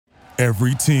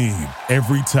Every team,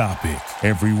 every topic,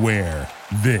 everywhere.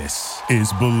 This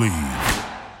is Believe.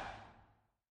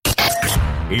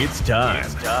 It's time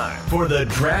for the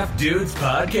Draft Dudes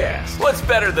Podcast. What's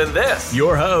better than this?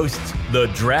 Your hosts, the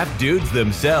Draft Dudes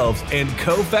themselves and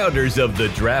co-founders of the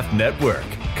Draft Network,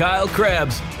 Kyle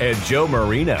Krebs and Joe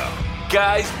Marino.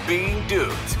 Guys being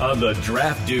dudes on the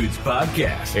Draft Dudes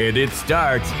Podcast. And it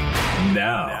starts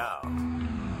now.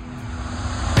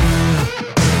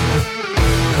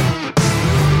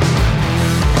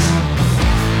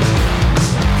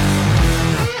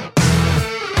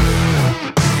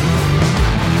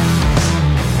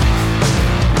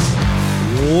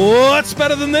 What's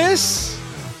better than this?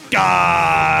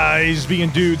 Guys being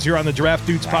dudes here on the Draft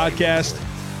Dudes Podcast.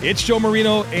 It's Joe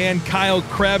Marino and Kyle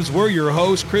Krebs. We're your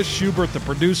hosts. Chris Schubert, the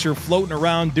producer, floating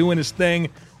around doing his thing.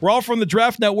 We're all from the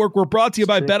Draft Network. We're brought to you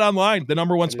by BetOnline, the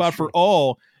number one spot for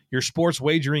all your sports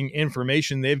wagering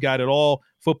information. They've got it all.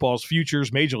 Football's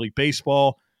futures, Major League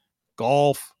Baseball,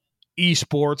 golf,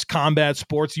 esports, combat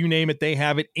sports, you name it, they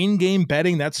have it. In-game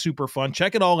betting, that's super fun.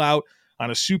 Check it all out on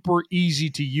a super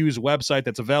easy-to-use website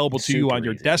that's available to you on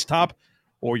your desktop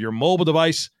or your mobile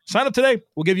device. Sign up today.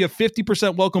 We'll give you a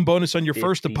 50% welcome bonus on your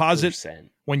first deposit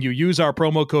when you use our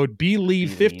promo code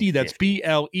BLEAV50. That's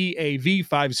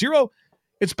BLEAV50.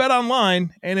 It's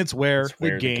BetOnline, and it's where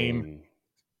the game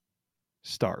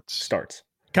starts.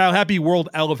 Kyle, happy World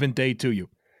Elephant Day to you.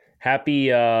 Happy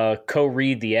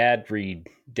co-read the ad read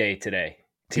day today.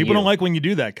 People don't like when you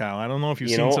do that, Kyle. I don't know if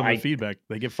you've seen some of the feedback.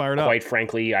 They get fired up. Quite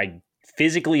frankly, I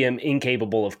physically am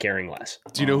incapable of caring less.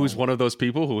 Do you know who's one of those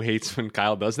people who hates when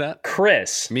Kyle does that?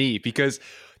 Chris. Me, because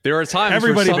there are times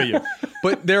but you.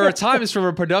 But there are times from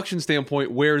a production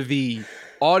standpoint where the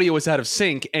audio is out of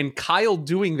sync, and Kyle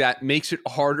doing that makes it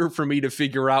harder for me to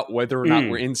figure out whether or not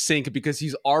we're in sync because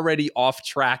he's already off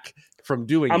track from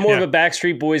doing it. I'm more of a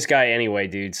Backstreet Boys guy anyway,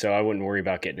 dude, so I wouldn't worry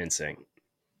about getting in sync.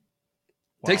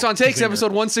 Wow. Takes on Takes,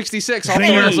 episode 166. All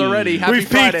four already. Happy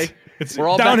Friday. We're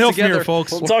all downhill back together, from here,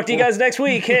 folks. We'll talk to you guys next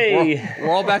week. Hey, we're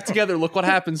all back together. Look what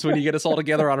happens when you get us all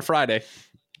together on a Friday.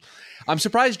 I'm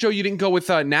surprised, Joe, you didn't go with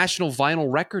National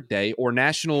Vinyl Record Day or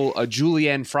National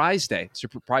Julianne Fries Day.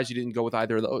 Surprised you didn't go with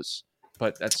either of those.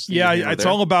 But that's it's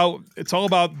all about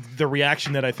the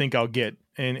reaction that I think I'll get,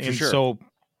 and sure. So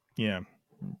yeah.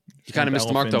 You kind of missed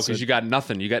the mark, though, because you got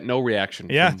nothing. You got no reaction.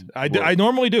 Yeah, I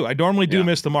normally do. I normally do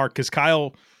miss the mark because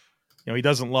Kyle, he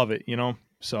doesn't love it,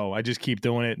 So I just keep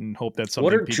doing it and hope that something.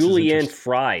 What are Julianne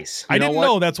Fries? I didn't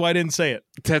know. That's why I didn't say it.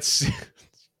 I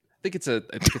think it's a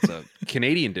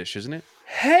Canadian dish, isn't it?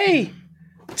 Hey,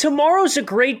 tomorrow's a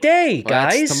great day,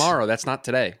 guys. That's tomorrow. That's not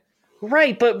today.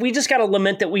 Right, but we just got to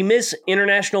lament that we miss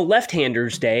International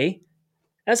Left-Handers Day.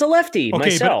 As a lefty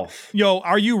myself. But,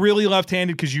 are you really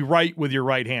left-handed because you write with your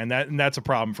right hand? That's a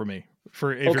problem for me. If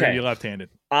you're going to be left-handed.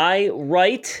 I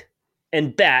write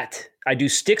and bat. I do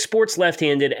stick sports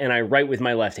left-handed, and I write with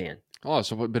my left hand. Oh,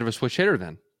 so a bit of a switch hitter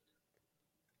then.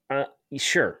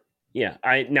 Sure. Yeah.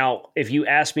 Now, if you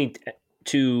ask me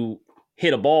to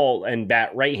hit a ball and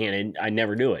bat right-handed, I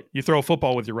never do it. You throw a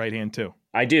football with your right hand, too.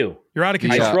 I do. You're out of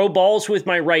control. I throw balls with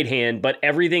my right hand, but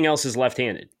everything else is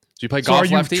left-handed. Do you play golf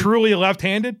lefty? Are you truly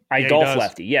left-handed? I golf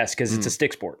lefty, yes, because it's a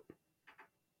stick sport.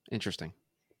 Interesting.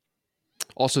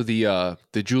 Also, the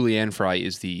Julianne fry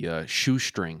is the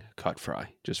shoestring cut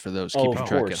fry, just for those keeping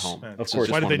track at home. Of course.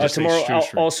 Why did they just tomorrow, say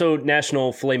shoestring? Also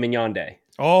National Filet Mignon Day.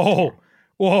 Oh,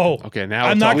 whoa. Okay, now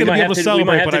I'm not going to be able to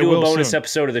celebrate, but I will We might have to do a bonus soon.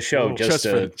 episode of the show just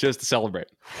to celebrate.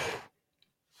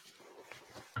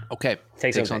 Okay,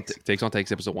 Takes on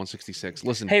Takes, episode 166.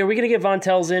 Listen. Hey, are we going to get Von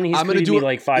Tells in? He's tweeted me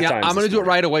like 5 times. I'm going to do it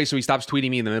right away so he stops tweeting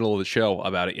me in the middle of the show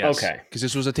about it, yes. Okay. Because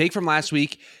this was a take from last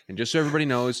week, and just so everybody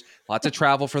knows, lots of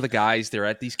travel for the guys. They're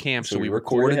at these camps, so we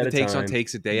recorded the Takes on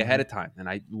Takes a day ahead of time. And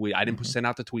I didn't send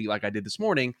out the tweet like I did this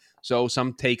morning, so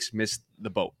some takes missed the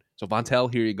boat. So Von Tell,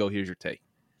 here you go. Here's your take.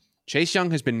 Chase Young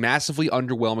has been massively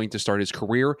underwhelming to start his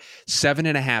career,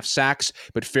 7.5 sacks,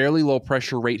 but fairly low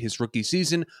pressure rate his rookie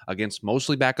season against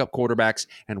mostly backup quarterbacks,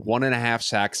 and 1.5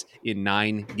 sacks in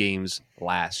 9 games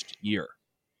last year.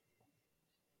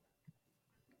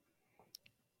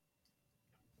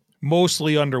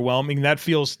 Mostly underwhelming. That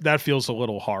feels a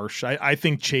little harsh. I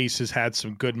think Chase has had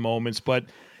some good moments, but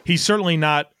he's certainly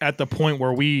not at the point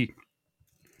where we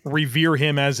revere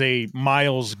him as a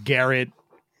Myles Garrett,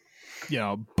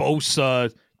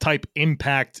 Bosa type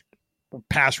impact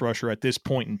pass rusher at this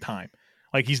point in time.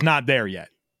 Like, he's not there yet.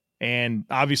 And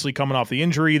obviously coming off the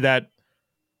injury that,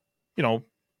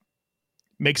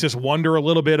 makes us wonder a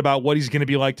little bit about what he's going to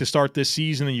be like to start this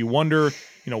season. And you wonder,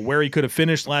 where he could have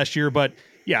finished last year. But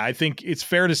yeah, I think it's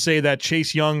fair to say that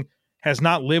Chase Young has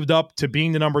not lived up to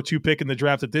being the number 2 pick in the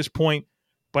draft at this point.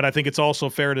 but I think it's also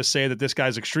fair to say that this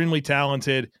guy's extremely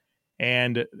talented,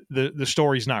 and the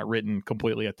story's not written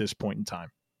completely at this point in time.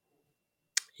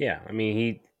 Yeah, I mean,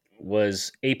 he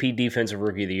was AP Defensive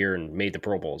Rookie of the Year and made the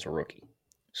Pro Bowl as a rookie.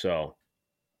 So,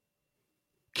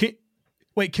 can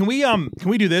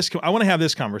we do this? I want to have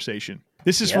this conversation.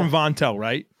 This is from Von Tell,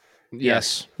 right?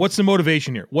 Yes. What's the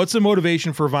motivation here? What's the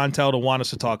motivation for Von Tell to want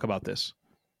us to talk about this?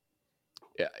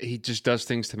 Yeah, he just does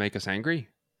things to make us angry.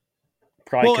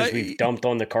 Probably because we've dumped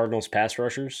on the Cardinals pass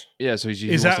rushers. Yeah, so he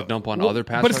wants to dump on other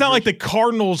pass rushers. But it's not like the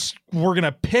Cardinals were going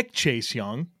to pick Chase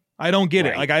Young. I don't get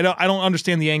it. Like I don't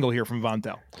understand the angle here from Von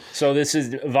Tell. So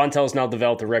Von Tell's now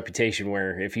developed a reputation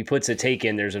where if he puts a take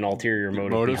in, there's an ulterior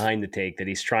motive behind the take that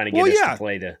he's trying to get us to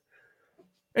play the.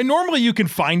 And normally you can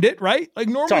find it, right? Like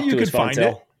normally you can find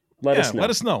it. Let us know. Let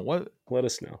us know. Let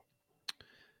us know.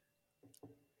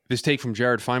 This take from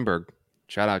Jared Feinberg.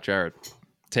 Shout out, Jared.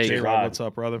 J-Rod, what's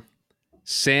up, brother?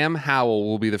 Sam Howell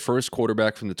will be the first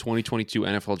quarterback from the 2022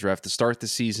 NFL Draft to start the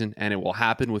season, and it will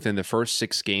happen within the first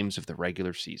 6 games of the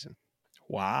regular season.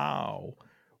 Wow.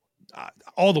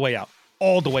 All the way out.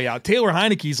 Taylor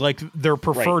Heineke's like their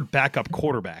preferred backup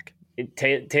quarterback.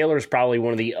 Taylor's probably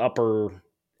one of the upper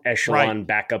echelon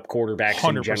backup quarterbacks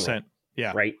 100%. In general.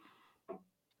 Yeah. Right?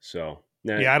 So...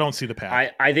 I don't see the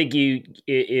path. I think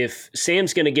if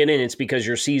Sam's going to get in, it's because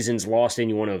your season's lost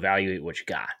and you want to evaluate what you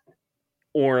got.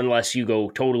 Or unless you go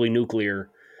totally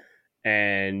nuclear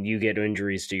and you get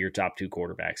injuries to your top 2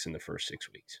 quarterbacks in the first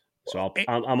 6 weeks. So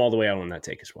I'm all the way out on that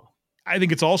take as well. I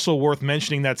think it's also worth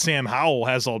mentioning that Sam Howell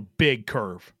has a big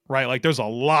curve, right? Like there's a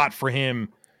lot for him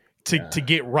to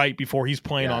get right before he's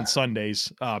playing on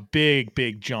Sundays.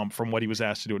 Big jump from what he was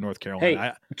asked to do at North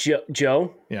Carolina. Hey,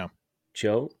 Joe? Yeah.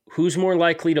 Joe, who's more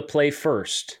likely to play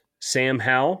first, Sam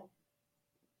Howell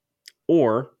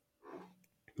or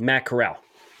Matt Corral?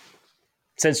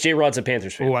 Since J-Rod's a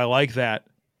Panthers fan. Oh, I like that.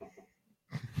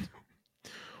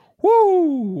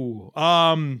 Woo!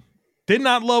 Did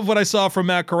not love what I saw from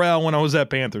Matt Corral when I was at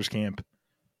Panthers camp.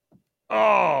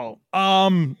 I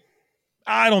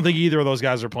don't think either of those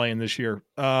guys are playing this year.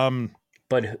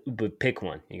 But pick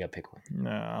one. You got to pick one. No,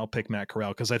 I'll pick Matt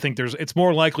Corral because I think it's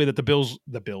more likely that the Bills.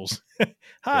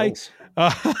 Hi. Bills.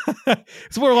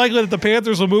 It's more likely that the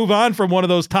Panthers will move on from one of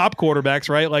those top quarterbacks,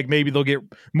 right? Like maybe they'll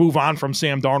move on from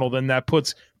Sam Darnold, and that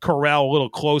puts Corral a little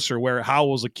closer where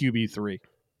Howell's a QB3.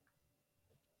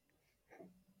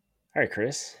 All right,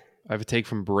 Chris. I have a take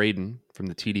from Braden from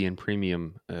the TDN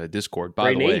Premium Discord.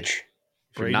 By the way, if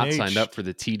you're not signed up for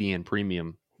the TDN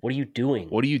Premium, what are you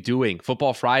doing?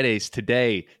 Football Fridays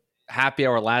today. Happy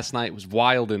hour last night was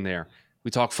wild in there. We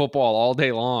talk football all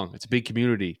day long. It's a big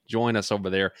community. Join us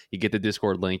over there. You get the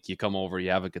Discord link. You come over.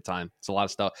 You have a good time. It's a lot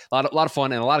of stuff. A lot of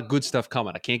fun and a lot of good stuff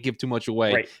coming. I can't give too much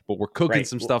away, but we're cooking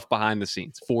some stuff behind the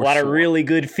scenes. A lot of really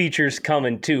good features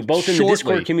coming too, both in the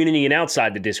Discord community and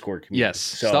outside the Discord community. Yes,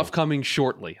 stuff coming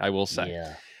shortly, I will say.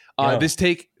 Yeah. This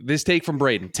take from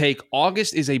Braden.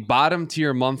 August is a bottom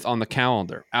tier month on the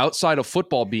calendar. Outside of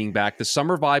football being back, the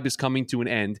summer vibe is coming to an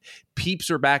end. Peeps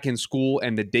are back in school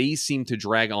and the days seem to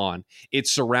drag on.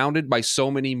 It's surrounded by so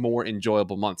many more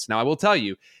enjoyable months. Now, I will tell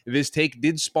you, this take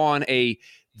did spawn a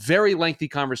very lengthy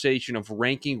conversation of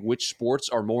ranking which sports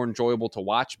are more enjoyable to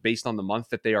watch based on the month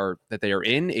that they are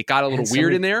in. It got a little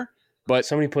weird in there. But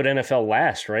somebody put NFL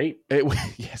last, right?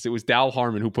 Yes, it was Dal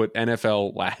Harmon who put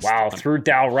NFL last. Wow, threw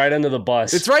Dal right under the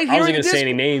bus. It's right here. I wasn't going to say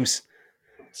any names.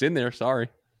 It's in there. Sorry.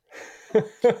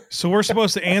 So we're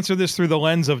supposed to answer this through the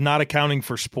lens of not accounting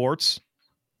for sports?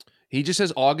 He just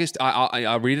says August.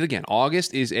 I'll read it again.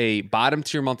 August is a bottom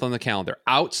tier month on the calendar.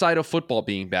 Outside of football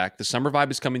being back, the summer vibe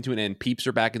is coming to an end. Peeps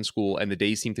are back in school, and the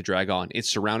days seem to drag on. It's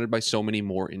surrounded by so many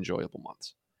more enjoyable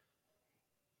months.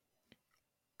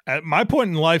 At my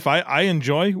point in life, I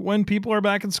enjoy when people are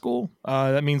back in school.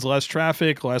 That means less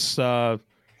traffic, less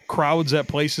crowds at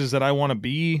places that I want to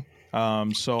be.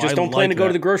 So just don't plan to go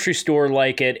to the grocery store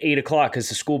like at 8:00 because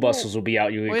the school buses will be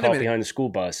out. You get caught behind the school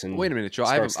bus. And wait a minute, Joe.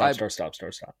 Start.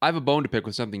 I have a bone to pick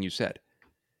with something you said.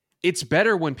 It's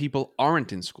better when people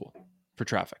aren't in school for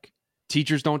traffic.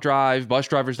 Teachers don't drive, bus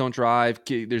drivers don't drive,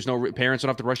 there's no parents don't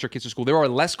have to rush their kids to school. There are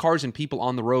less cars and people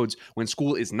on the roads when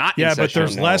school is not in session. Yeah, but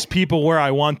there's less people where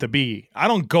I want to be. I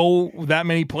don't go that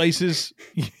many places.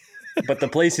 But the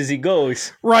places he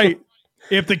goes. Right.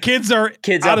 If the kids are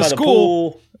out of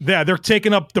school, they're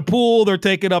taking up the pool, they're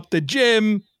taking up the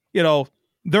gym,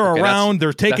 they're around,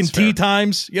 they're taking tea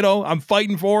times, I'm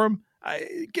fighting for them.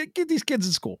 Get these kids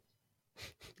in school.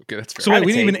 Okay, that's fair. So wait,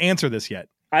 we didn't even answer this yet.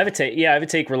 I have a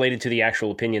take related to the actual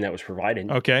opinion that was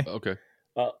provided. Okay.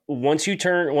 Once you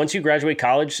graduate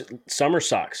college, summer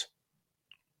sucks.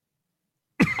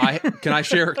 Can I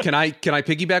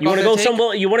piggyback? You want to go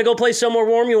somewhere? You want to go play somewhere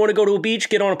warm? You want to go to a beach?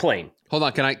 Get on a plane. Hold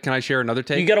on. Can I share another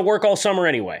take? You got to work all summer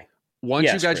anyway.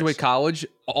 Once you graduate college,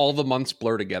 all the months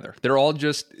blur together. They're all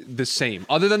just the same.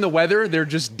 Other than the weather, they're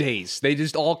just days. They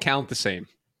just all count the same.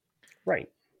 Right.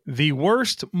 The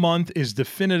worst month is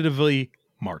definitively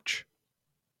March.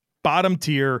 Bottom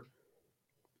tier.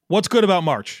 What's good about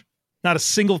March? Not a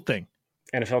single thing.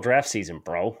 NFL draft season,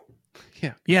 bro.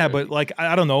 Yeah, but like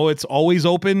I don't know, it's always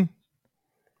open.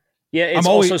 Yeah, it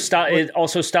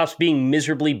also stops being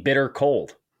miserably bitter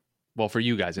cold. Well, for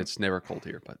you guys, it's never cold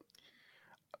here, but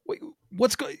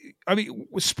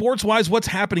sports-wise, what's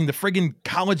happening? The friggin'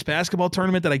 college basketball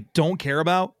tournament that I don't care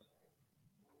about?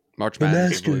 March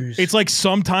Madness. It's like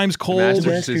sometimes cold. The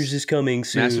Masters is coming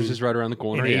soon. Masters is right around the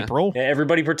corner. In April. Yeah,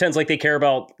 everybody pretends like they care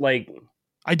about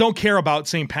I don't care about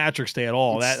St. Patrick's Day at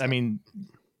all. That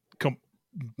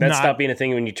stopped being a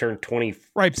thing when you turn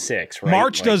 26. Right?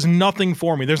 March does nothing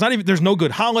for me. There's no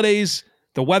good holidays.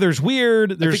 The weather's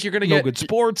weird. There's no good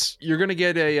sports. You're gonna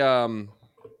get a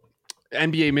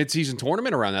NBA midseason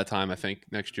tournament around that time, I think,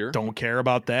 next year. Don't care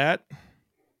about that.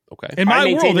 Okay. In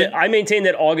my world, I maintain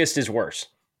that August is worse.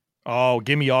 Oh,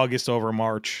 give me August over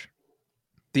March.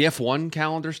 The F1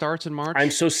 calendar starts in March. I'm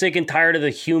so sick and tired of the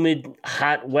humid,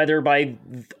 hot weather by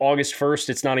August 1st.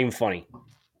 It's not even funny.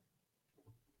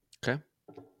 Okay.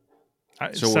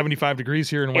 So 75 degrees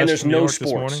here in Western there's New no York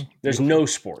sports. This morning. There's no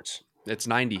sports. It's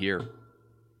 90 here.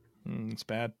 It's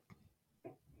bad.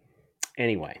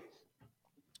 Anyway,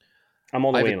 I'm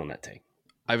all the way in on that take.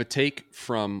 I have a take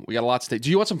we got a lot to take.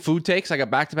 Do you want some food takes? I got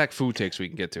back-to-back food takes we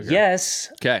can get to here.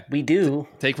 Yes. Okay. We do.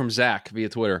 Take from Zach via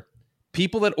Twitter.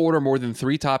 People that order more than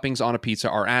 3 toppings on a pizza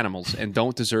are animals and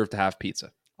don't deserve to have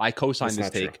pizza. I co-sign this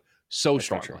take so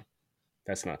strongly.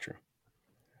 That's not true.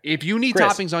 If you need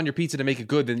toppings on your pizza to make it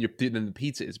good, then the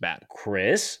pizza is bad.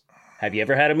 Chris, have you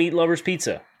ever had a Meat Lover's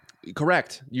pizza?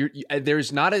 Correct.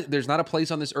 There's not a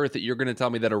place on this earth that you're going to tell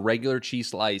me that a regular cheese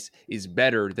slice is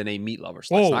better than a Meat Lover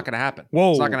slice. It's not going to happen.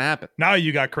 Whoa. It's not going to happen. Now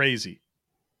you got crazy.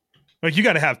 Like you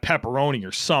got to have pepperoni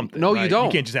or something. No, right? you don't.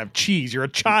 You can't just have cheese. You're a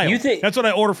child. You think that's what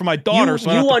I order for my daughter. So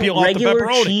I you have to peel off the pepperoni.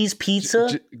 regular cheese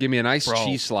pizza? Give me a nice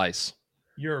cheese slice.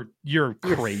 You're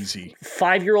crazy.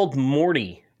 5-year-old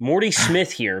Morty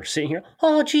Smith here, sitting here.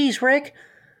 Oh, geez, Rick,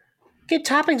 get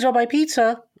toppings on my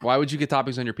pizza. Why would you get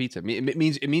toppings on your pizza? It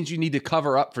means you need to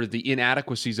cover up for the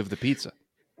inadequacies of the pizza.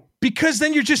 Because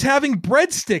then you're just having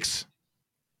breadsticks.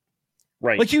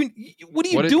 Right. Like what are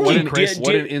you doing, Chris?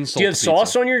 What an insult. Do you have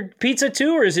sauce on your pizza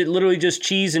too, or is it literally just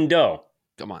cheese and dough?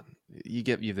 Come on. You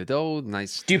have the dough,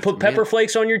 nice. Do you put pepper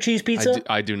flakes on your cheese pizza?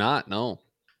 I do not, no.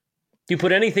 Do you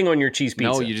put anything on your cheese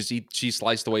pizza? No, you just eat cheese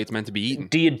sliced the way it's meant to be eaten.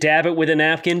 Do you dab it with a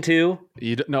napkin too?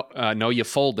 No, you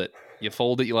fold it.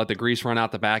 You let the grease run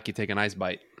out the back, you take a nice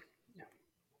bite.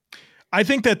 I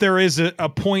think that there is a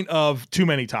point of too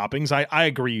many toppings. I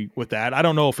agree with that. I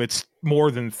don't know if it's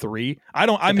more than 3.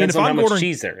 Depends on how much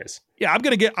cheese there is. Yeah, I'm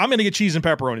gonna get cheese and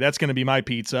pepperoni. That's gonna be my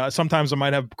pizza. Sometimes I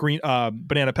might have green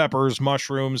banana peppers,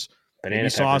 mushrooms, banana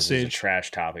peppers sausage. Is a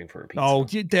trash topping for a pizza. Oh,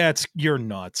 you're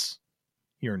nuts.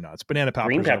 You're nuts. Banana peppers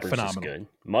green peppers are phenomenal. Is good.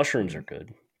 Mushrooms are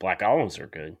good. Black olives are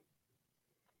good.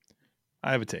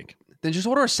 I have a take. Then just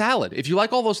order a salad. If you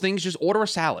like all those things, just order a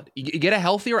salad. You get a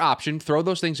healthier option, throw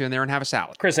those things in there and have a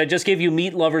salad. Chris, I just gave you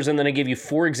Meat Lovers and then I gave you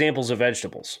 4 examples of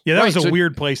vegetables. Yeah, that was a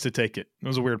weird place to take it. It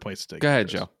was a weird place to take it. Go ahead,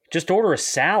 Joe. Just order a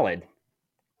salad.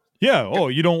 Yeah. Oh,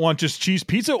 you don't want just cheese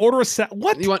pizza? Order a salad.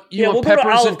 What? We'll go to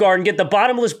Olive Garden, get the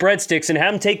bottomless breadsticks, and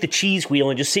have them take the cheese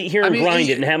wheel and just sit here and grind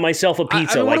it and have myself a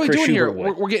pizza like Chris Schubert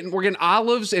would. We're getting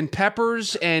olives and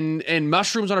peppers and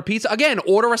mushrooms on our pizza. Again,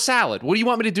 order a salad. What do you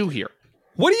want me to do here?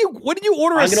 What do you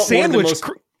order a sandwich?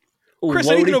 Chris,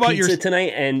 I need to know about your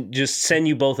tonight and just send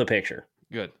you both a picture.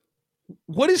 Good.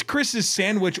 What is Chris's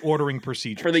sandwich ordering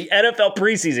procedure for the NFL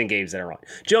preseason games that are on?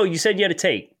 Joe, you said you had a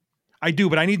take. I do,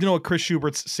 but I need to know what Chris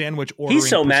Schubert's sandwich ordering. He's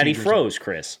so mad he froze,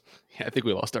 Chris. Yeah, I think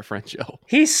we lost our friend Joe.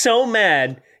 He's so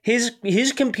mad. His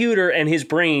computer and his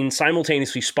brain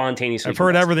spontaneously. I've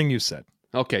heard everything you said.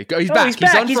 Okay, he's back. He's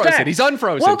unfrozen. He's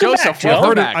unfrozen. Welcome back,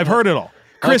 Joe. I've heard it all.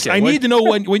 Chris, I need to know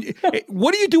when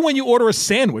what do you do when you order a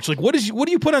sandwich? Like what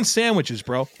do you put on sandwiches,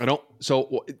 bro? I don't.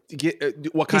 So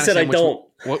what kind of sandwich? I don't.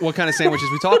 What kind of sandwiches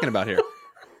are we talking about here?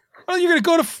 Well, you're gonna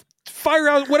go to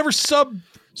Firehouse, whatever sub.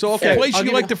 So okay, place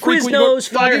you like to frequent. Quiznos,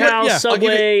 Firehouse,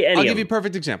 Subway. I'll give you a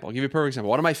perfect example.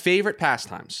 One of my favorite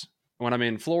pastimes. When I'm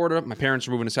in Florida, my parents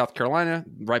are moving to South Carolina.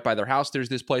 Right by their house, there's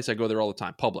this place. I go there all the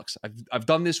time. Publix. I've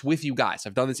done this with you guys.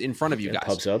 I've done this in front of you guys.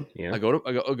 Pub sub. Yeah. I go to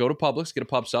Publix, get a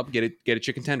pub sub, get a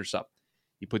chicken tender sub.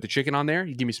 You put the chicken on there.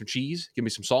 You give me some cheese. Give me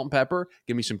some salt and pepper.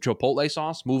 Give me some chipotle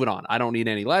sauce. Move it on. I don't need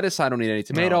any lettuce. I don't need any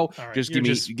tomato. No, right.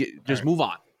 Just move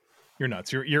on. You're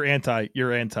nuts. You're anti.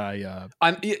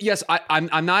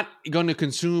 I'm not going to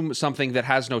consume something that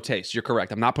has no taste. You're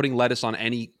correct. I'm not putting lettuce on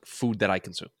any food that I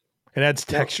consume. It adds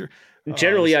texture.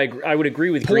 Generally, I would agree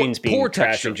with greens being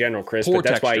trash texture. in general, Chris, Poor but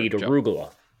that's why I eat texture,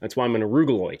 arugula. That's why I'm an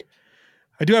aruguloid.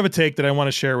 I do have a take that I want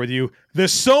to share with you. The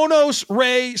Sonos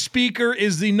Ray speaker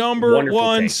is the number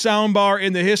one soundbar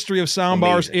in the history of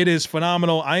soundbars. It is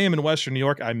phenomenal. I am in Western New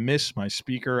York. I miss my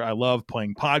speaker. I love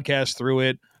playing podcasts through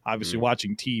it. Obviously,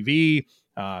 watching TV,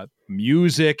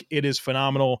 music. It is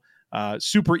phenomenal.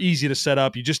 Super easy to set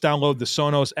up. You just download the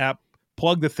Sonos app,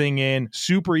 plug the thing in.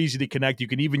 Super easy to connect. You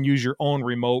can even use your own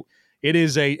remote. It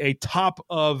is a top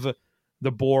of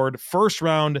the board, first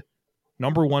round,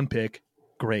 number one pick,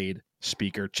 grade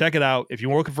speaker. Check it out. If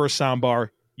you're looking for a soundbar,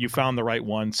 you found the right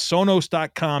one.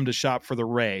 Sonos.com to shop for the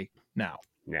Ray now.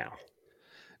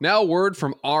 Now, a word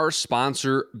from our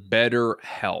sponsor,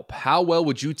 BetterHelp. How well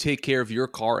would you take care of your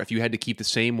car if you had to keep the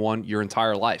same one your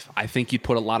entire life? I think you'd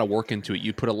put a lot of work into it.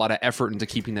 You'd put a lot of effort into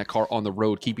keeping that car on the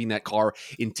road, keeping that car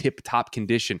in tip-top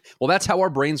condition. Well, that's how our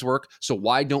brains work, so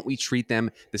why don't we treat them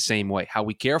the same way? How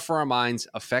we care for our minds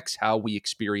affects how we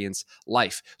experience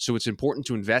life. So it's important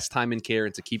to invest time and care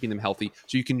into keeping them healthy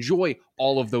so you can enjoy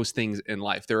all of those things in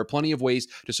life. There are plenty of ways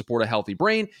to support a healthy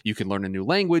brain. You can learn a new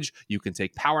language. You can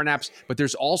take power naps, but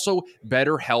there's also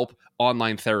BetterHelp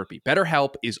online therapy.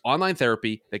 BetterHelp is online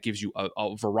therapy that gives you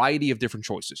a variety of different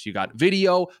choices. You got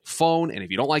video, phone, and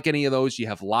if you don't like any of those, you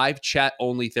have live chat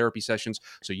only therapy sessions.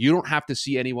 So you don't have to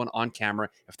see anyone on camera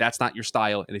if that's not your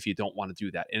style and if you don't want to do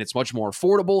that. And it's much more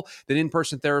affordable than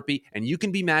in-person therapy, and you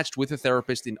can be matched with a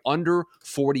therapist in under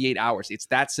 48 hours. It's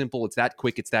that simple. It's that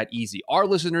quick. It's that easy. Our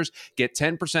listeners get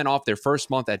 10% off their first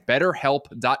month at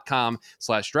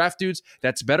betterhelp.com/draftdudes.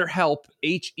 That's BetterHelp,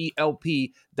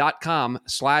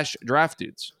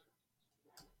 HELP.com/draftdudes.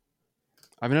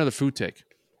 I have another food take.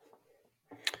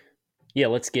 Yeah,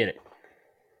 let's get it.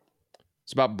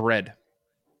 It's about bread.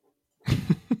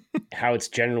 How it's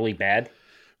generally bad.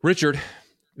 Richard,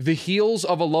 the heels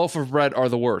of a loaf of bread are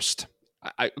the worst.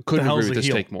 I couldn't agree with this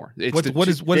take more. What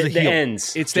is the heel?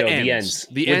 Ends. It's the ends.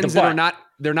 The ends that are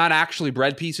they're not actually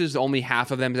bread pieces. Only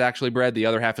half of them is actually bread. The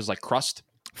other half is like crust.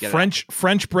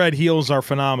 French bread heels are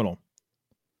phenomenal.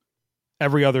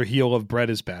 Every other heel of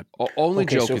bread is bad. Only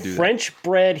Joe could do that. French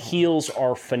bread heels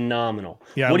are phenomenal.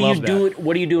 Yeah, what do you do?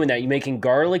 What are you doing that? You making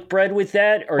garlic bread with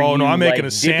that? Or I'm making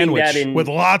a sandwich with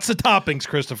lots of toppings,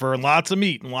 Christopher, and lots of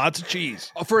meat and lots of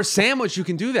cheese. For a sandwich, you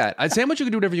can do that. A sandwich, you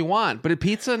can do whatever you want. But a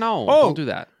pizza, no, don't do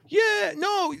that. Yeah,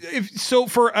 no. So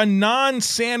for a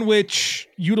non-sandwich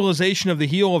utilization of the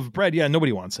heel of bread, yeah,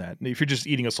 nobody wants that. If you're just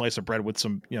eating a slice of bread with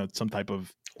some type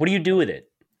of. What do you do with it?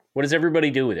 What does everybody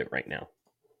do with it right now?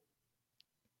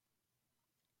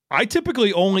 I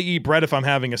typically only eat bread if I'm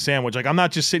having a sandwich. Like, I'm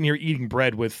not just sitting here eating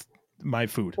bread with my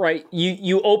food. Right.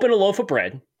 You open a loaf of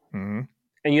bread, and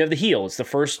you have the heel. It's the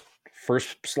first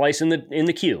slice in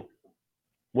the queue.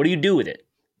 What do you do with it?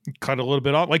 Cut a little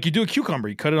bit off, like you do a cucumber.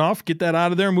 You cut it off, get that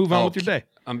out of there, and move on with your day.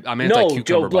 I'm anti-cucumber,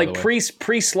 Joe, by the way.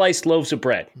 pre-sliced loaves of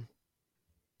bread.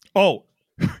 Oh,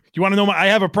 you want to know? I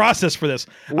have a process for this.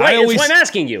 Right, that's why I'm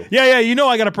asking you. Yeah. You know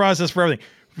I got a process for everything.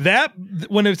 That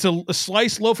when it's a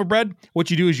sliced loaf of bread,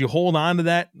 what you do is you hold on to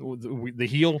that the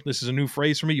heel. This is a new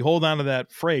phrase for me. You hold on to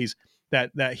that phrase,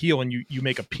 that heel, and you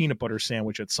make a peanut butter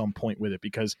sandwich at some point with it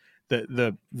because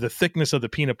the thickness of the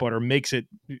peanut butter makes it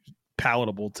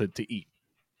palatable to eat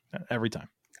every time.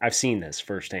 I've seen this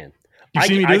firsthand. I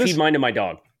feed mine to my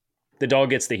dog. The dog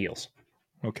gets the heels.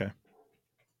 Okay.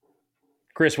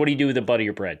 Chris, what do you do with the butt of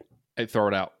your bread? I throw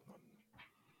it out.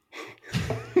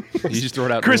 You just throw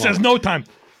it out. Chris has no time.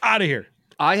 Out of here.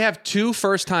 I have two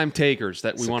first-time takers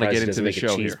that we want to get into the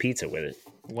show here. Cheese pizza with it.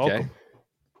 Welcome. Okay.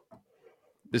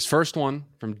 This first one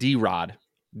from D-Rod.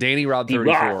 Danny Rod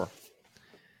 34.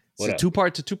 It's a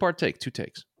two-part take. Two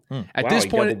takes. At this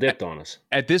point, double-dipped on us.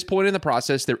 At this point in the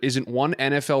process, there isn't one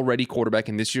NFL-ready quarterback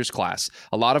in this year's class.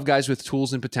 A lot of guys with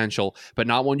tools and potential, but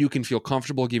not one you can feel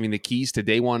comfortable giving the keys to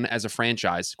day one as a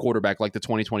franchise quarterback like the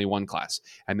 2021 class.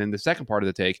 And then the second part of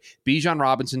the take, Bijan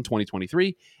Robinson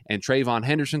 2023 and Trayvon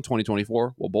Henderson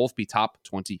 2024 will both be top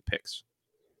 20 picks.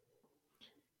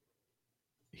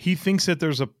 He thinks that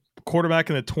there's a quarterback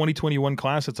in the 2021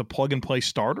 class that's a plug-and-play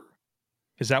starter?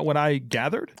 Is that what I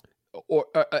gathered? Or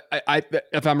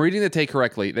if I'm reading the take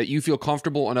correctly, that you feel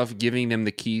comfortable enough giving them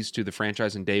the keys to the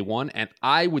franchise in day one. And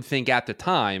I would think at the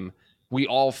time, we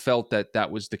all felt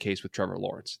that was the case with Trevor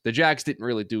Lawrence. The Jags didn't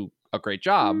really do a great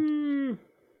job.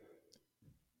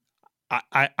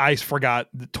 I forgot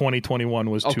that 2021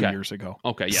 was 2 years ago.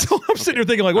 Okay, yes. So I'm sitting here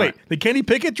thinking, like, wait, the Kenny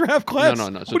Pickett draft class?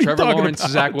 No. So Trevor Lawrence,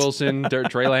 Zach Wilson,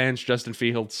 Trey Lance, Justin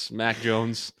Fields, Mac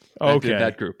Jones.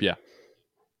 That group, yeah.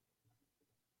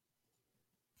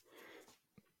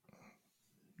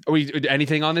 Are we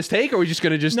anything on this take, or are we just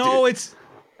going to just... No,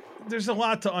 there's a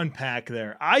lot to unpack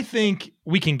there. I think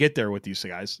we can get there with these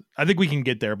guys. I think we can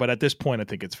get there, but at this point, I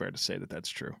think it's fair to say that that's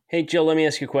true. Hey, Joe, let me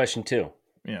ask you a question, too.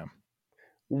 Yeah.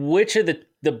 Which of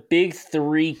the big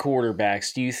three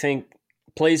quarterbacks do you think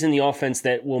plays in the offense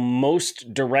that will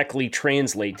most directly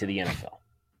translate to the NFL?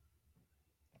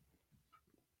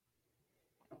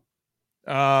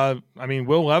 I mean,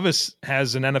 Will Levis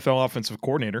has an NFL offensive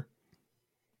coordinator.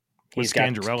 He's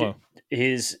Scangarello.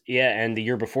 And the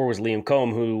year before was Liam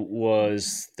Cohen, who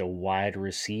was the wide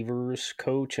receivers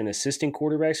coach and assistant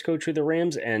quarterbacks coach with the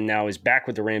Rams, and now is back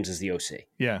with the Rams as the OC.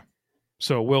 Yeah.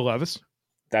 So Will Levis.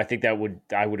 I think I would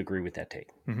agree with that take.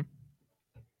 Mm-hmm.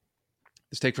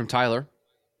 This take from Tyler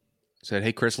said,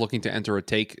 "Hey Chris, looking to enter a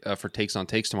take for takes on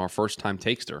takes tomorrow. First time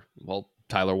takester." Well,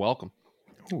 Tyler, welcome.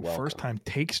 Ooh, first time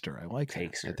takester. I like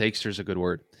takester. Yeah, takester's a good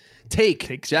word.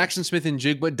 Take Jackson Smith and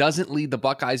Jigba doesn't lead the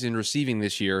Buckeyes in receiving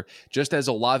this year, just as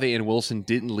Olave and Wilson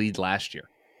didn't lead last year.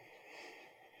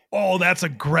 Oh, that's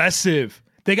aggressive.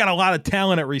 They got a lot of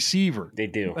talent at receiver. They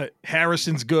do.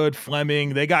 Harrison's good.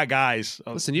 Fleming. They got guys.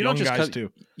 Listen, you don't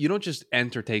just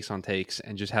enter takes on takes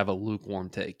and just have a lukewarm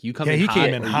take. You come in hot.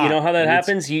 Came in hot. You know how that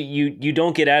happens? You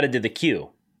don't get added to the queue.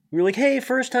 You're like, hey,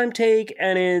 first time take,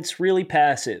 and it's really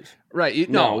passive. Right?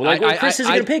 Chris isn't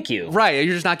going to pick you. Right?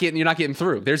 You're not getting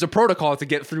through. There's a protocol to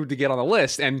get through to get on the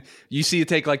list, and you see a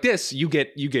take like this, you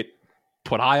get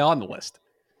put high on the list.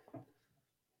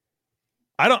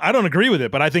 I don't agree with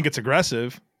it, but I think it's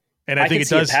aggressive, and I think it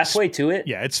does a pathway to it.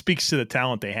 Yeah, it speaks to the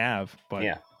talent they have. But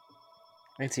yeah,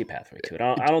 I can see a pathway to it.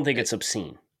 I don't think it's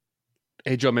obscene.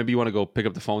 Hey Joe, maybe you want to go pick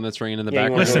up the phone that's ringing in the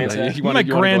background. Listen, you my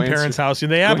grandparents' house,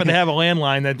 and they happen to have a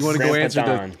landline. That's you want to go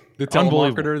answer the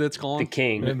telemarketer that's calling? The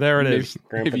king. And there it is.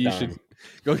 Maybe you should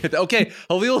go get that. Okay,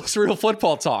 Halil's Real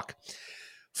Football Talk.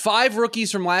 5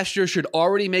 rookies from last year should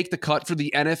already make the cut for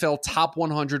the NFL Top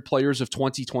 100 Players of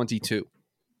 2022.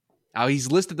 Now,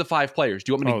 he's listed the 5 players.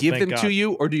 Do you want me to give them to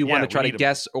you, or do you want to try to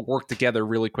guess or work together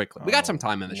really quickly? We got some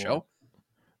time in the show.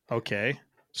 Okay.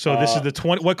 So this is the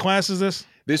 20. What class is this?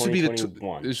 This would be the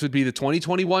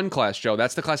 2021 class, Joe.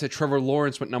 That's the class that Trevor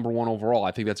Lawrence went number 1 overall.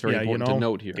 I think that's very important to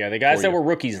note here. Yeah, the guys that were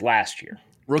rookies last year.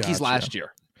 Last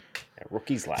year. Yeah,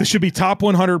 rookies last. This should be top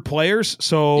 100 players.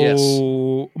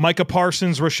 So Micah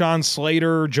Parsons, Rashawn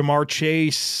Slater, Jamar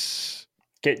Chase.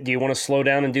 Do you want to slow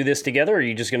down and do this together, or are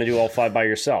you just going to do all 5 by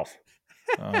yourself?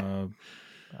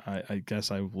 I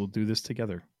guess I will do this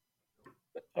together.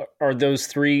 Are those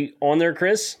 3 on there,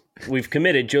 Chris? We've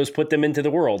committed. Joe's put them into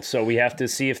the world, so we have to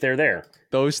see if they're there.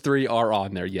 Those 3 are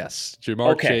on there, yes.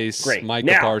 Jamar Chase, great.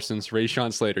 Micah Parsons,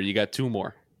 Rashawn Slater. You got 2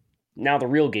 more. Now the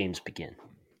real games begin.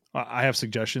 I have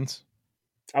suggestions.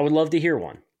 I would love to hear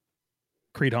one.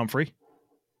 Creed Humphrey.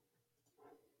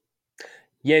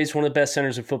 Yeah, he's one of the best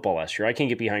centers in football last year. I can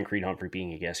get behind Creed Humphrey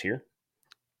being a guest here.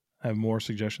 I have more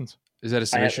suggestions. Is that a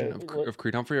submission of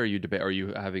Creed Humphrey, or are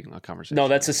you having a conversation? No,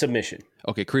 that's a submission.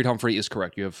 Okay, Creed Humphrey is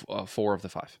correct. You have 4 of the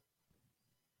 5.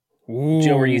 Ooh.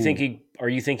 Joe, are you thinking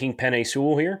Penei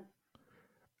Sewell here?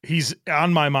 He's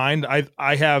on my mind.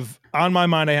 I have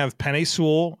Penei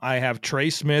Sewell. I have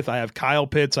Trey Smith. I have Kyle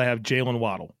Pitts. I have Jalen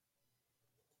Waddle.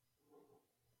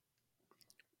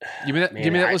 Give me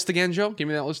that list again, Joe. Give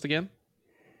me that list again.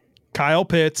 Kyle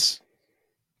Pitts,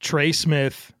 Trey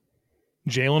Smith,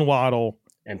 Jalen Waddle,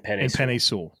 and Penei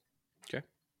Sewell. Okay.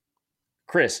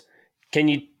 Chris, can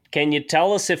you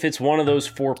tell us if it's one of those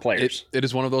 4 players? It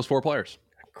is one of those 4 players.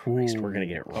 Christ, we're gonna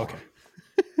get it wrong. Okay.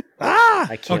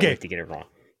 I can't wait to get it wrong.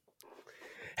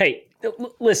 Hey,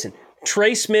 listen,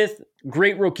 Trey Smith,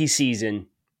 great rookie season.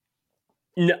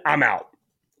 No, I'm out.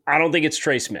 I don't think it's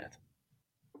Trey Smith.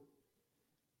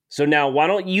 So now, why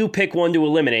don't you pick one to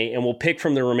eliminate, and we'll pick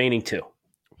from the remaining 2.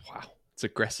 Wow, it's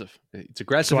aggressive. It's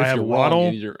aggressive. So if I have you're Waddle,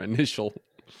 wrong in your initial.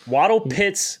 Waddle,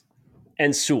 Pitts,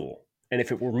 and Sewell. And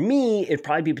if it were me, it'd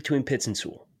probably be between Pitts and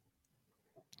Sewell.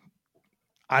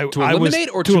 To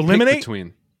eliminate or to pick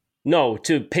between? No,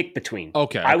 to pick between.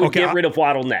 Okay. I would get rid of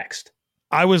Waddle next.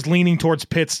 I was leaning towards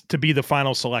Pitts to be the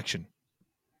final selection.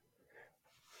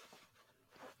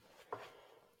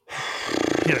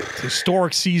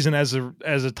 Historic season as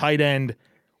a tight end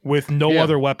with no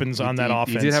other weapons on that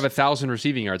offense. He did have 1,000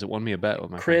 receiving yards. It won me a bet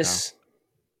with my Chris,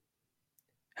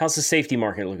 how's the safety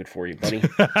market looking for you, buddy?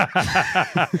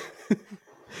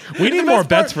 We need more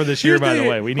bets for this year, by the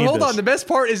way. We need Hold on. The best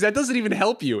part is that doesn't even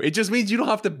help you. It just means you don't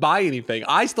have to buy anything.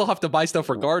 I still have to buy stuff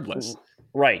regardless.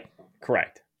 Right.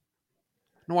 Correct.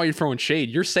 I don't know why you're throwing shade.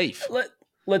 You're safe.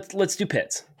 Let's do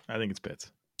Pitts. I think it's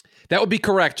Pitts. That would be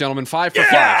correct, gentlemen. 5 for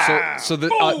 5. So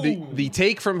the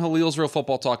take from Halil's Real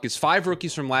Football Talk is 5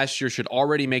 rookies from last year should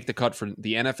already make the cut for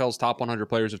the NFL's top 100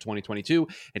 players of 2022.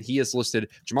 And he has listed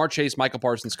Jamar Chase, Michael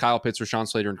Parsons, Kyle Pitts, Rashawn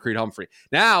Slater, and Creed Humphrey.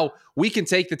 Now, we can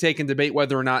take the take and debate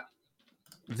whether or not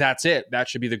that's it. That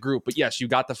should be the group. But yes, you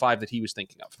got the 5 that he was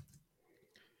thinking of.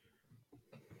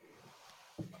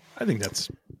 I think that's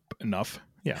enough.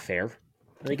 Yeah. Fair.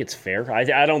 I think it's fair.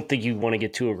 I don't think you want to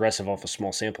get too aggressive off a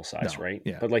small sample size, right?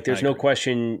 Yeah, but like, there's no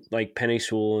question, like Penei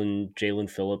Sewell and Jalen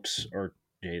Phillips or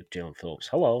Jalen Phillips.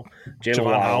 Hello,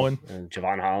 Javon Holland and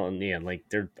Javon Holland. Yeah, like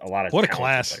they're a lot of what a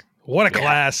class. There. What a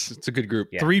class! It's a good group.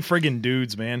 Yeah. 3 friggin'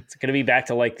 dudes, man. It's gonna be back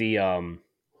to like the. I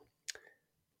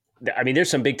mean,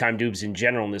 there's some big time dudes in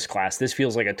general in this class. This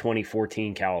feels like a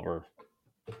 2014 caliber.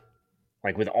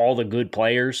 Like with all the good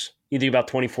players. You think about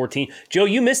 2014. Joe,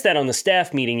 you missed that on the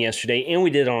staff meeting yesterday, and we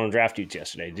did it on Draft Dudes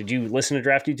yesterday. Did you listen to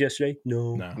Draft Dudes yesterday?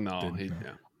 No.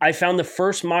 I found the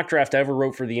first mock draft I ever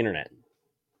wrote for the internet.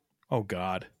 Oh,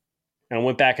 God. And I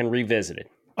went back and revisited.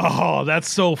 Oh,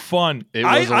 that's so fun.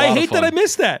 I hate that I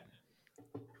missed that.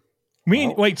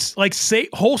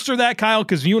 Holster that, Kyle,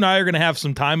 because you and I are going to have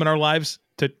some time in our lives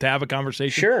to have a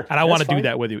conversation. Sure. And I want to do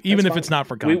that with you, even if it's not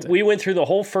for content. We went through the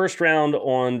whole first round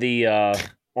on the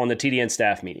TDN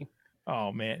staff meeting.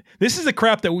 Oh, man. This is the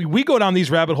crap that we go down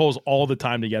these rabbit holes all the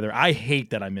time together. I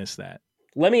hate that I missed that.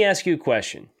 Let me ask you a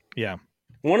question. Yeah.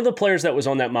 One of the players that was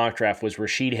on that mock draft was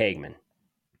Rashid Hageman.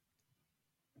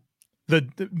 The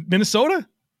Minnesota?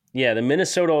 Yeah, the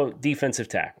Minnesota defensive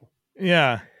tackle.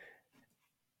 Yeah.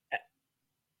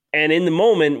 And in the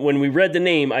moment when we read the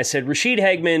name, I said Rashid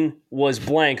Hageman was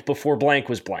blank before blank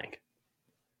was blank.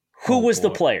 Who was the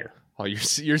player? Oh,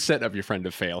 you're setting up your friend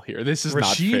to fail here. This is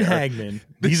Rashid not fair. Hageman.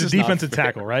 He's a defensive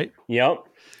tackle, right? Yep.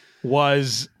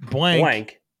 Was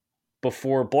blank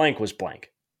before blank was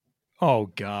blank.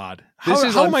 Oh, God.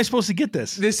 How am I supposed to get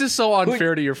this? This is so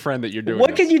unfair to your friend that you're doing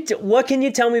what can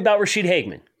you tell me about Rashid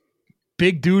Hageman?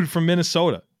 Big dude from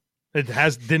Minnesota.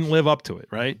 Didn't live up to it,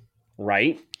 right?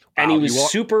 Right. And he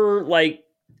was super, like,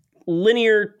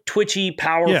 linear, twitchy,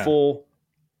 powerful. Yeah.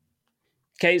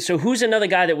 Okay, so who's another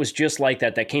guy that was just like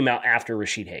that came out after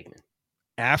Rashid Hageman?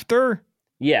 After?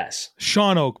 Yes.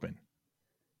 Sean Oakman.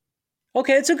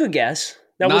 Okay, it's a good guess.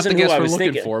 That Not wasn't the guess who I we're was looking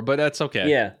thinking for, but that's okay.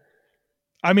 Yeah.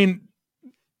 I mean,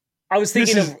 I was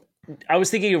thinking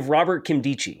of Robert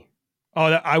Kimdichie.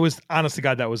 Oh, honest to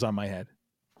God, that was on my head.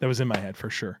 That was in my head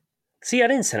for sure. See, I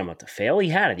didn't set him up to fail. He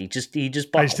had it. He just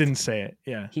buckled. I just didn't say it.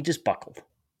 Yeah. He just buckled.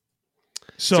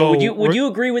 So would you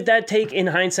agree with that take in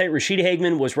hindsight? Rashid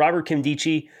Hageman was Robert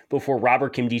Kimdichie before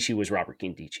Robert Kimdichie was Robert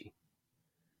Kimdichie.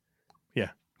 Yeah,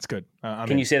 it's good.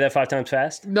 Can you say that 5 times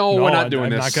fast? No, we're not doing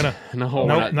this. Not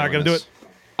gonna do it.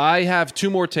 I have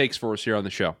 2 more takes for us here on the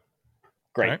show.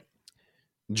 Great. Right.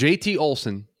 JT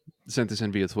Olson sent this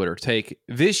in via Twitter. Take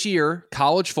this year,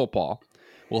 college football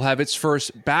will have its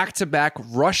first back-to-back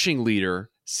rushing leader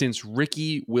since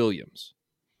Ricky Williams.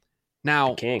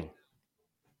 Now, King.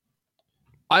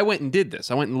 I went and did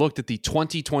this. I went and looked at the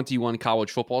 2021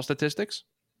 college football statistics.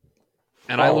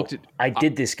 And I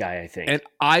did this guy, I think. And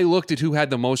I looked at who had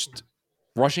the most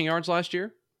rushing yards last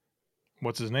year.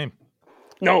 What's his name?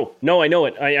 No, I know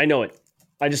it. I know it.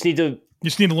 I just need to. You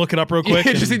just need to look it up real quick.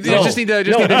 I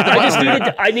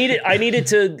needed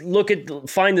to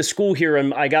find the school here,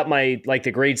 and I got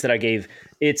the grades that I gave.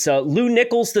 It's Lou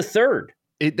Nichols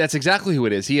III. That's exactly who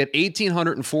it is. He had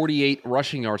 1,848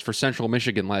 rushing yards for Central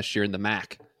Michigan last year in the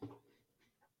MAC.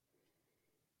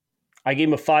 I gave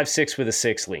him a 5.6 with a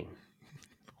 6 lean.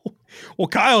 Well,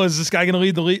 Kyle, is this guy going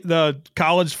to lead the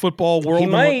college football world? He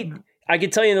might. I can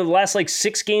tell you in the last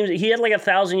 6 games, he had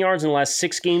 1,000 yards in the last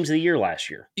 6 games of the year last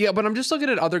year. Yeah, but I'm just looking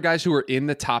at other guys who were in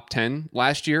the top 10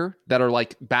 last year that are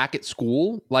back at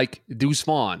school, like Deuce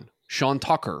Vaughn, Sean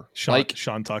Tucker.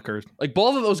 Sean Tucker.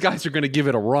 Both of those guys are going to give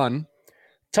it a run.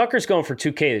 Tucker's going for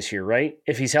 $2K this year, right?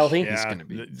 If he's healthy, yeah, he's going to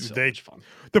be so much fun.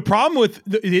 The problem with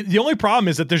the only problem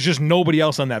is that there's just nobody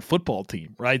else on that football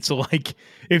team, right? So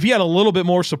if he had a little bit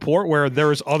more support where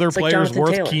there's other players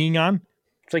worth keying on.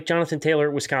 It's like Jonathan Taylor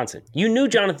at Wisconsin. You knew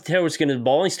Jonathan Taylor was going to the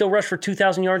ball, and he still rushed for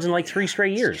 2,000 yards in 3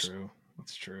 straight years.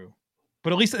 That's true.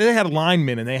 But at least they had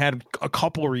linemen and they had a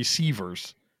couple of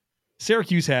receivers.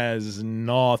 Syracuse has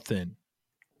nothing.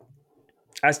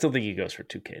 I still think he goes for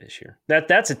 2K this year.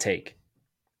 That's a take.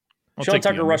 Sean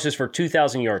Tucker rushes for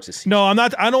 2,000 yards this season. No, I'm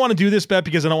not. I don't want to do this bet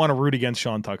because I don't want to root against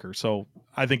Sean Tucker. So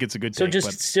I think it's a good take. So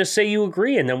just say you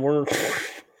agree, and then we're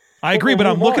I agree, but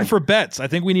I'm looking for bets. I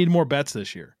think we need more bets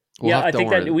this year. I think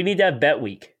that we need to have bet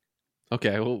week.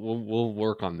 Okay, we'll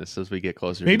work on this as we get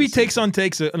closer. Maybe Takes on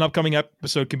Takes, an upcoming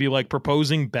episode, can be like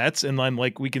proposing bets, and then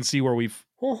like we can see where we've.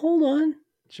 Well, hold on,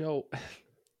 Joe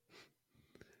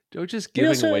just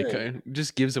gives away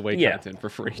content for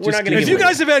free. If you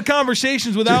guys have had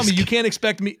conversations without me, you can't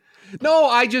expect me.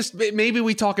 No, maybe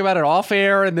we talk about it off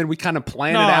air and then we kind of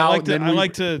plan it out. I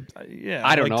like to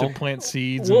plant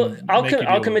seeds. Well,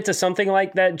 I'll commit to something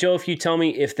like that, Joe, if you tell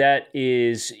me if that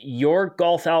is your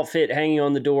golf outfit hanging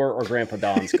on the door or Grandpa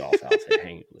Don's golf outfit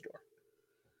hanging on the door.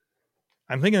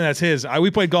 I'm thinking that's his. We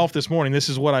played golf this morning. This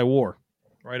is what I wore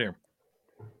right here.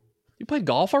 You played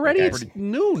golf already? It's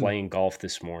noon. Playing golf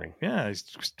this morning. Yeah,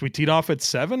 we teed off at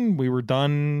 7. We were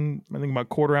done, I think, about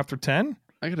 10:15.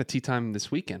 I got a tee time this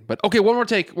weekend. But okay, one more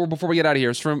take before we get out of here.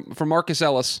 It's from Marcus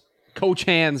Ellis, Coach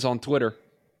Hands on Twitter.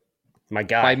 My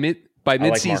guy. By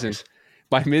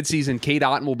midseason, Cade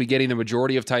Otton will be getting the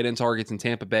majority of tight end targets in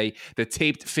Tampa Bay. The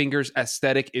taped fingers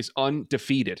aesthetic is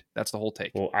undefeated. That's the whole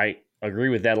take. Well, I agree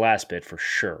with that last bit for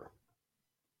sure.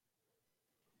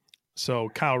 So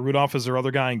Kyle Rudolph is their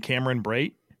other guy, and Cameron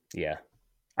Brate. Yeah,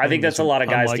 I think that's a lot of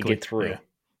guys to get through.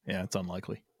 Yeah, it's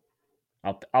unlikely.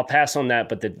 I'll pass on that,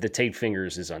 but the taped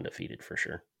fingers is undefeated for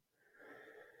sure.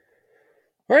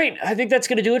 All right, I think that's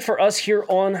going to do it for us here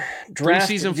on Draft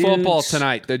Preseason Dudes. football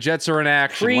tonight. The Jets are in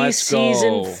action. Let's go.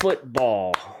 Preseason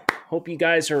football. Hope you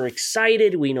guys are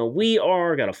excited. We know we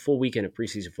are. Got a full weekend of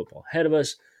preseason football ahead of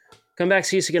us. Come back,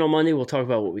 see us again on Monday. We'll talk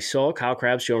about what we saw. Kyle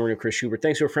Krabs, Joe Marino, Chris Schubert.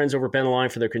 Thanks to our friends over at Ben Line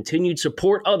for their continued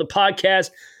support of the podcast.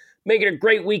 Make it a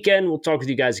great weekend. We'll talk with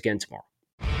you guys again tomorrow.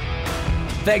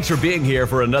 Thanks for being here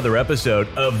for another episode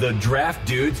of the Draft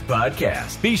Dudes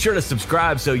Podcast. Be sure to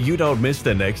subscribe so you don't miss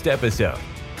the next episode.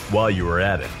 While you are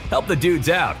at it, help the dudes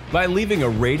out by leaving a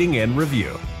rating and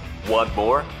review. Want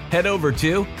more? Head over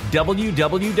to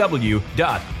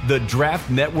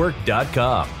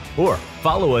www.thedraftnetwork.com or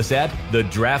follow us at The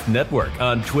Draft Network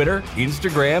on Twitter,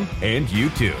 Instagram, and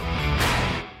YouTube.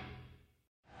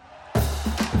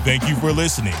 Thank you for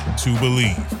listening to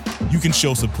Believe. You can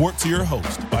show support to your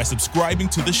host by subscribing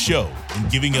to the show and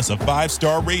giving us a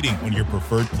 5-star rating on your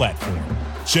preferred platform.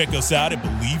 Check us out at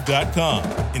Believe.com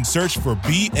and search for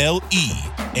BLEAV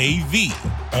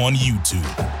on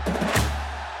YouTube.